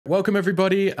Welcome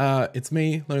everybody. It's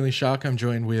me, Lonely Shark. I'm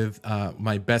joined with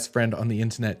my best friend on the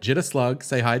internet, Jitter Slug.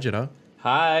 Say hi, Jitter.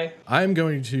 Hi. I'm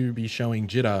going to be showing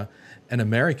Jitter, an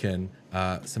American,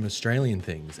 some Australian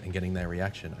things and getting their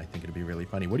reaction. I think it'd be really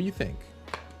funny. What do you think?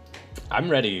 I'm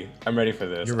ready. I'm ready for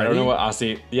this. You're ready? I don't know what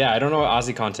Aussie. Yeah, I don't know what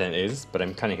Aussie content is, but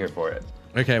I'm kind of here for it.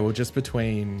 Okay, well, just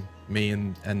between me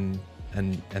and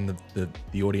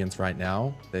the audience right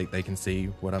now, they can see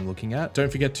what I'm looking at. Don't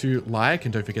forget to like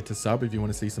and don't forget to sub if you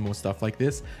want to see some more stuff like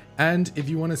this. And if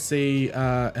you want to see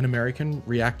an American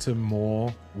react to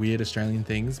more weird Australian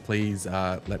things, please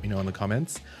let me know in the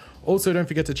comments. Also, don't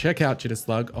forget to check out Jitter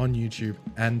Slug on YouTube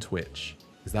and Twitch.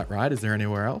 Is that right? Is there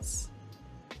anywhere else?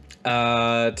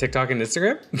 TikTok and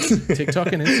Instagram.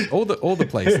 TikTok and all the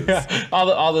places.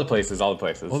 all the places. All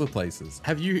the places.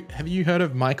 Have you heard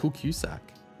of Michael Cusack?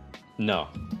 No.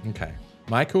 Okay.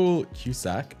 Michael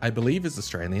Cusack, I believe, is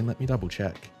Australian. Let me double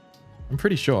check. I'm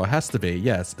pretty sure it has to be.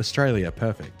 Yes, Australia.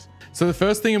 Perfect. So the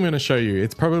first thing I'm going to show you,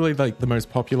 it's probably like the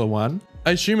most popular one.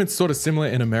 I assume it's sort of similar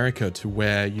in America to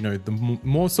where, you know, the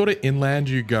more sort of inland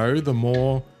you go, the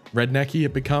more rednecky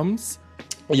it becomes.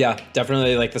 Yeah,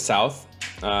 definitely like the South.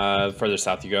 Further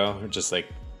south you go, just like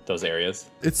those areas.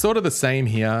 It's sort of the same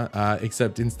here,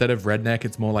 except instead of redneck,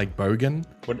 it's more like bogan.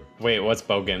 Wait, what's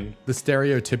bogan? The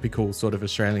stereotypical sort of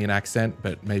Australian accent,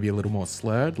 but maybe a little more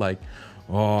slurred, like,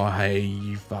 oh, hey,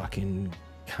 you fucking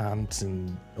cunt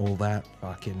and all that,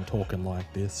 fucking talking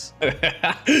like this.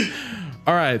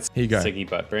 All right, here you go. Siggy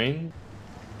butt brain.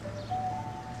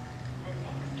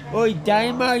 Oi,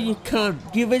 Damo, you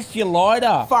cunt. Give us your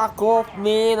lighter. Fuck off,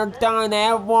 man. I don't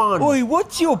have one. Oi,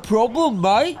 what's your problem,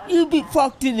 mate? You a bit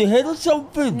fucked in the head or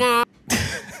something? Nah.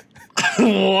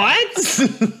 What?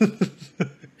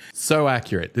 So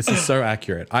accurate. This is so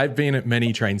accurate. I've been at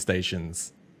many train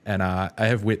stations and I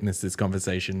have witnessed this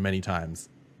conversation many times.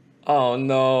 Oh,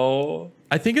 no.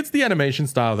 I think it's the animation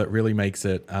style that really makes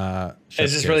it. It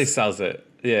just really sells it.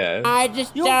 Yeah. I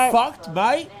just You're don't... fucked,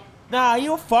 mate. Nah,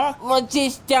 you're fucked. I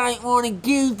just don't want to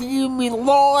give you me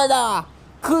lighter.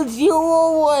 Cause you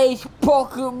always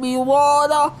pocket me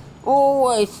lighter.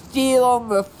 Always steal on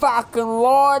my fucking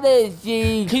lighters,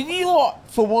 you. Can you, like,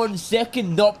 for 1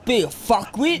 second not be a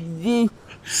fuckwit? You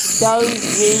don't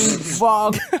be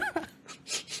fuck.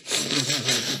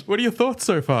 What are your thoughts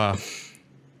so far?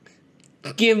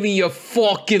 Give me your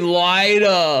fucking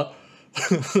lighter.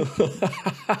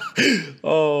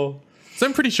 Oh. So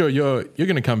I'm pretty sure you're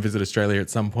going to come visit Australia at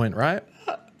some point, right?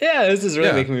 Yeah, this is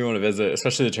really making me want to visit,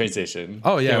 especially the train station.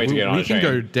 Oh, yeah. Can't wait to get on a we can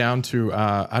train. go down to,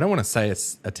 I don't want to say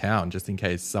a town just in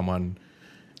case someone,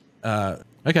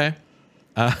 okay.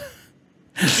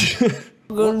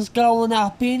 What's going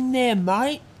up in there,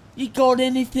 mate? You got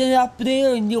anything up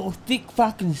there in your thick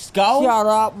fucking skull? Shut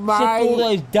up, Except all mate.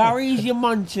 those durries you're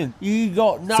munching. You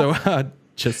got nothing. So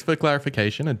just for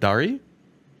clarification, a durry?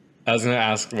 I was going to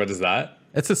ask, what is that?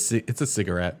 It's a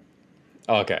cigarette.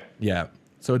 Oh, okay. Yeah.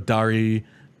 So a durry,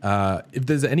 if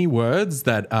there's any words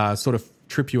that sort of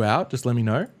trip you out, just let me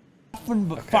know. Nothing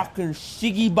but fucking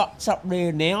siggy butts up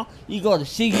there now. You got a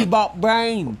siggy butt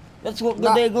brain. That's what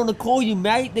they're gonna call you,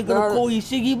 mate. They're gonna call you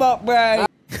siggy butt brain.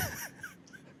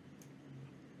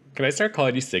 Can I start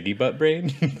calling you Siggy Butt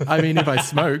Brain? I mean, if I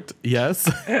smoked, yes.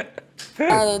 I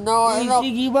don't know. You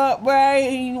siggy butt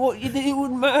brain. What you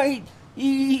doing, mate?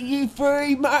 You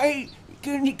free, mate?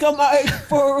 Can you come over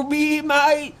for a beer,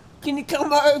 mate? Can you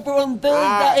come over on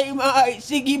Thursday, mate?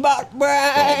 Siggy butt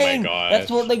brain. Oh my gosh.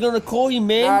 That's what they're gonna call you,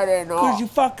 man. No, they're not. Because you're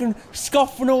fucking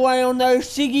scoffing away on those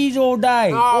ciggies all day.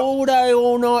 No. All day,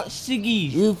 all night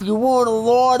ciggies. If you want a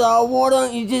lighter, why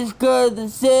don't you just go to the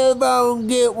servo and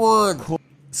get one?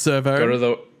 Servo. Go to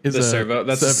the a servo.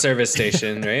 That's a service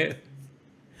station, right?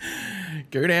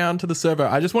 Go down to the servo.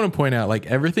 I just want to point out, like,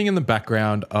 everything in the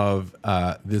background of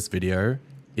this video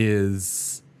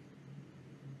is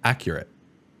accurate.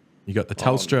 You got the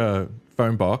Telstra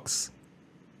phone box,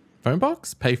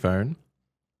 payphone,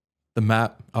 the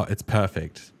map. Oh, it's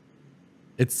perfect.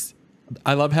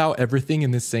 I love how everything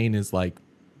in this scene is like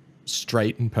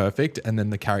straight and perfect, and then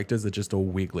the characters are just all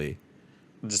wiggly.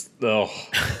 Just oh.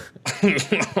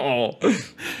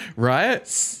 Right?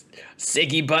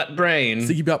 Siggy Butt Brain.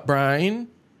 Siggy butt brain.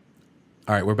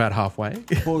 All right, we're about halfway.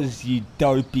 Because you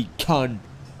dopey cunt.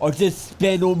 I just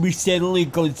spent all my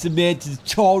settling on Samantha's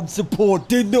child support,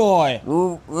 didn't I?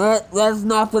 Well, that's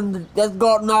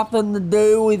got nothing to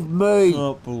do with me.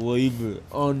 Can't believe it.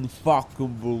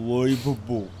 Unfucking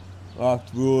believable.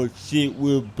 After all the shit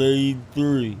we've been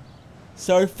through.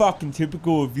 So fucking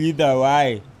typical of you though,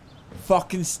 eh?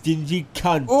 Fucking stingy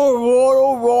cunt.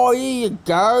 Alright, here you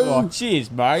go. Oh,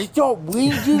 cheers, mate. Stop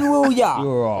whinging, will ya?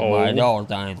 You're alright, mate. I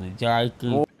was only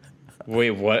joking.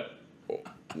 Wait, what?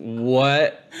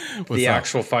 What What's the up?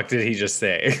 actual fuck did he just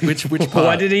say? Which part?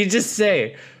 What did he just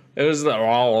say? It was the.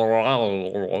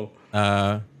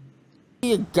 Here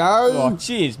you go. Oh,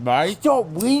 cheers, mate. Stop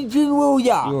whinging, will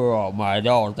ya? You're all right, mate.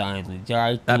 I was only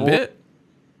joking. That bit?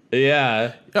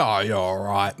 Yeah. Oh, you're all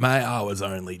right, mate. I was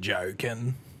only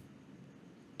joking.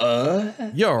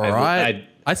 You're all I- right.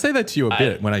 I say that to you a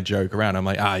bit when I joke around. I'm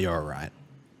like, you're all right.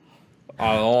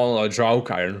 I'm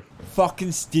joking.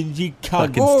 Fucking stingy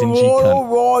cunt. Fucking stingy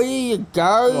cunt. Alright, here you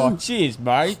go. Oh, cheers,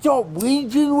 mate. Stop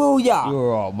whinging, will ya?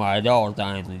 You're all right, mate. I was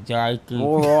only joking.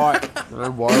 Alright,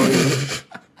 don't worry.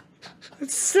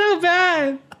 It's so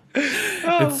bad.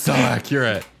 It's so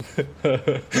accurate.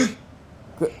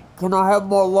 Can I have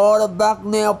my lighter back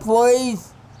now,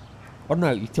 please? I don't know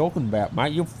what you're talking about,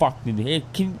 mate. You're fucked in the head.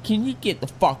 Can you get the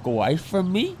fuck away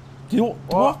from me? Do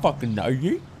I fucking know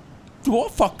you? Do I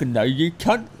fucking know you,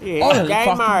 cunt? Yeah, I don't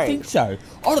Damo. fucking think so.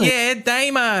 I don't Yeah,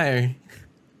 Damo.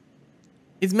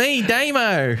 It's me,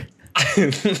 Damo.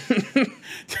 Do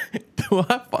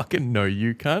I fucking know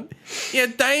you, cunt? Yeah,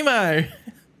 Damo.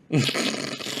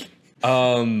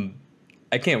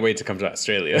 I can't wait to come to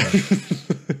Australia.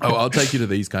 Oh, I'll take you to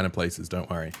these kind of places. Don't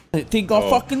worry. think I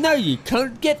fucking know you,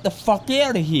 cunt. Get the fuck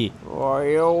out of here. Oh,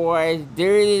 you always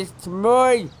do this to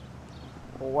me.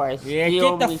 Always Yeah,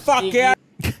 steal get the me fuck cigarettes.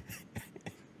 out.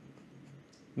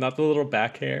 Not the little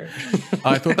back hair.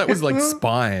 I thought that was like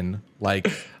spine. Like,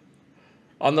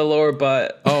 On the lower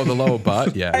butt. oh, the lower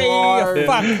butt. Yeah. Hey, Oh, you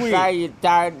fuck with. say you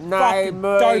don't know Fucking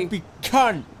me. dopey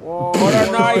cunt. Oh, I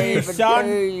don't know what you, even son.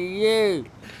 do to you?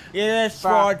 Yeah, that's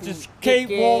right. Fucking Just keep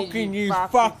dickhead, walking, you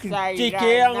fucking say you dickhead.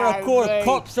 don't I'm gonna know call the me.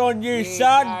 cops on you, You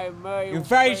son. know me,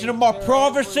 Invasion of my we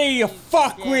privacy, you serve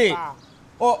fuckwit.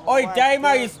 together. Oi,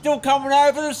 Damo, you still coming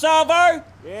over the Savo?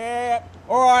 Yeah.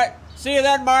 Alright, see you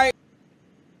then, mate.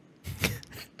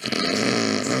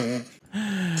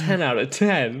 10 out of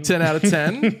 10. 10 out of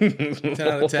 10. 10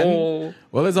 out of 10.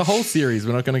 Well, there's a whole series.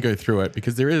 We're not going to go through it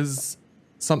because there is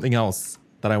something else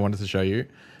that I wanted to show you.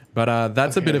 But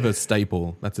that's a bit of a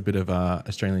staple. That's a bit of a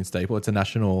Australian staple. It's a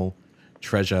national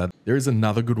treasure. There is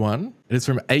another good one. It is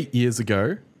from 8 years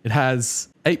ago. It has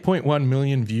 8.1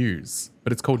 million views,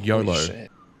 but it's called YOLO. Holy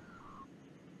shit.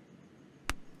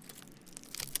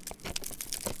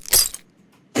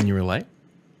 Can you relate?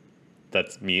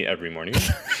 That's me every morning.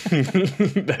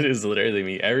 That is literally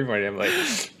me every morning. I'm like,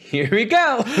 here we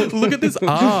go. Look at this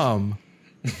arm.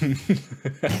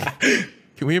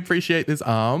 Can we appreciate this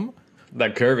arm?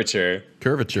 That curvature.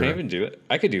 Curvature. Can I even do it?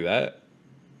 I could do that.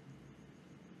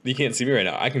 You can't see me right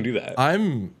now. I can do that.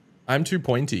 I'm too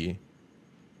pointy.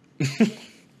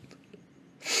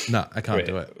 No, I can't Wait,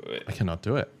 do it. wait. I cannot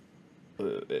do it.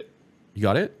 Wait. You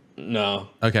got it? No,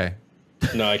 Okay.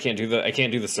 no, I can't do the. I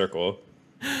can't do the circle.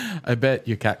 I bet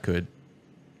your cat could.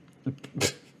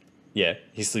 Yeah,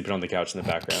 he's sleeping on the couch in the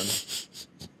background.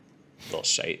 Little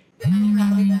shite.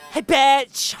 Hey,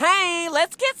 bitch! Hey,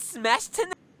 let's get smashed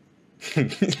tonight.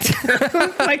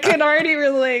 I can already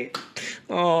relate.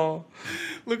 Oh,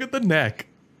 Look at the neck.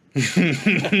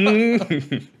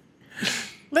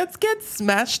 Let's get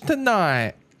smashed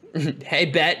tonight.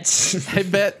 hey, bitch. Hey,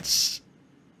 bitch.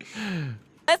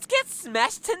 Let's get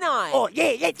smashed tonight. Oh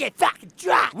yeah, let's get fucking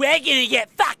drunk. We're gonna get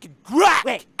fucking drunk.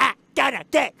 We're gonna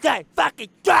get so fucking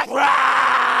drunk.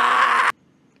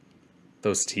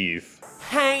 Those teeth.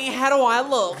 Hey, how do I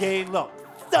look? You look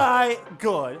so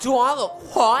good. Do I look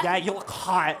hot? Yeah, you look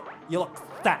hot. You look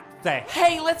sexy.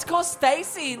 Hey, let's call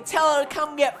Stacy and tell her to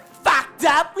come get fucked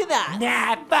up with us.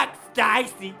 Nah, fuck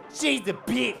Stacy. She's a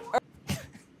bitch.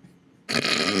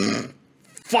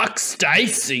 Fuck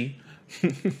Stacy.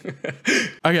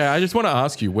 Okay, I just want to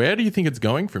ask you, where do you think it's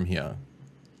going from here?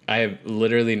 I have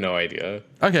literally no idea.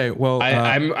 Okay, well,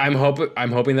 I'm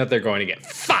hoping that they're going to get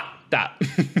fucked up.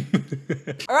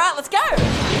 All right, let's go.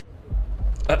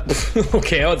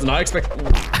 Okay, I was not expecting.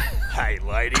 Hey,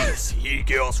 ladies. You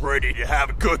girls ready to have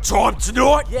a good time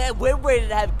tonight? Yeah, we're ready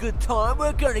to have a good time.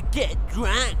 We're gonna get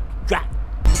drunk. Drunk.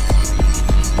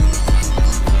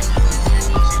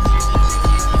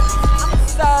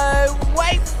 So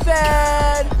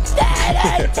wasted.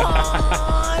 Daddy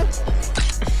time.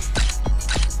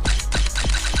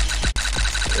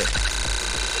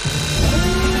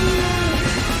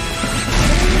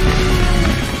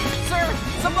 Sir,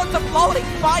 someone's uploading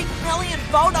 5 million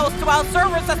photos to our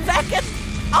servers a second.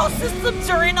 Our systems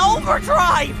are in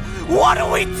overdrive. What do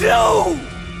we do?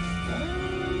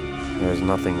 There's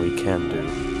nothing we can do.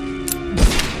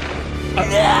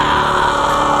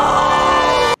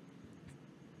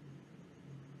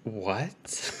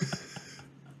 What?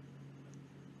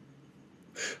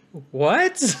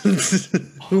 What?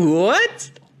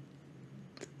 What?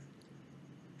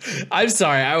 I'm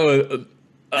sorry. I was.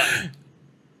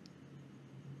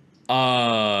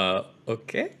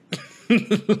 Okay.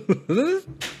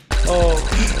 Oh.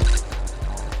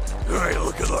 Hey,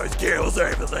 look at those girls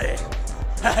over there.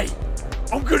 Hey,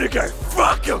 I'm gonna go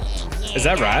fuck them. Is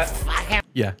that right?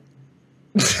 Yeah.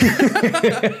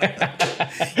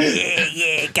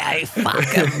 Yeah, go fuck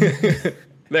him.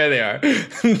 There they are.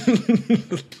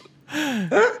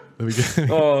 There we go.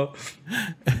 Oh.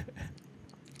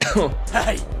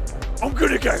 Hey, I'm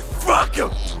gonna go fuck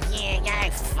them. Yeah, go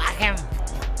fuck him.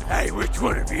 Hey, which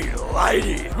one of you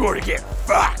ladies wanna get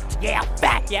fucked? Yeah,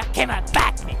 back, yeah, come on,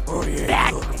 back me. Oh yeah,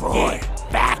 Back little me, boy. yeah,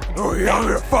 back me. Oh yeah, I'm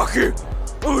gonna fuck you.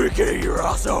 I'm gonna get your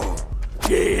asshole.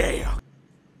 Yeah.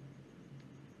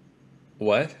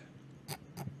 What?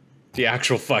 The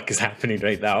actual fuck is happening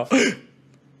right now.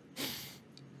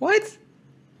 What?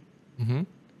 Mm-hmm.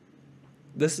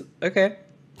 This, okay.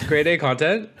 Grade A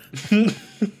content.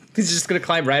 He's just gonna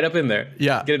climb right up in there.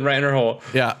 Yeah. Get right in her hole.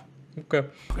 Yeah. Okay.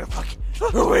 I'm gonna fuck you.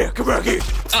 Oh yeah, come back here.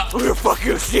 I'm gonna fuck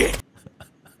your shit.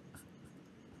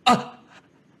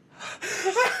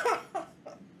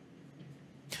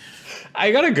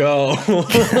 I gotta go. I'm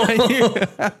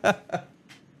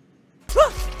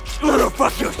gonna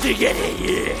fuck your shit. Get in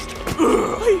here.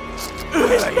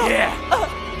 Yeah.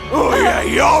 Oh yeah,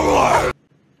 y'all.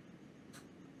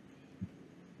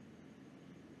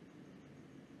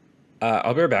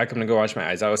 I'll be right back. I'm gonna go wash my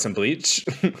eyes out with some bleach.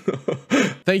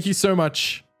 Thank you so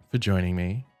much for joining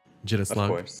me, Jitter Slug.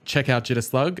 course. Check out Jitter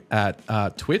Slug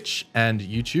at Twitch and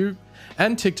YouTube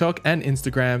and TikTok and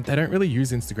Instagram. They don't really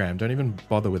use Instagram. Don't even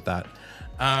bother with that.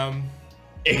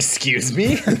 Excuse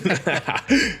me?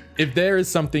 If there is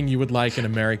something you would like an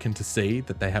American to see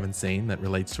that they haven't seen that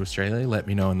relates to Australia, let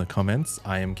me know in the comments.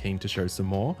 I am keen to show some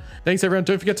more. Thanks, everyone.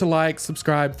 Don't forget to like,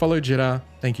 subscribe, follow Jitter.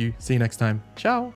 Thank you. See you next time. Ciao.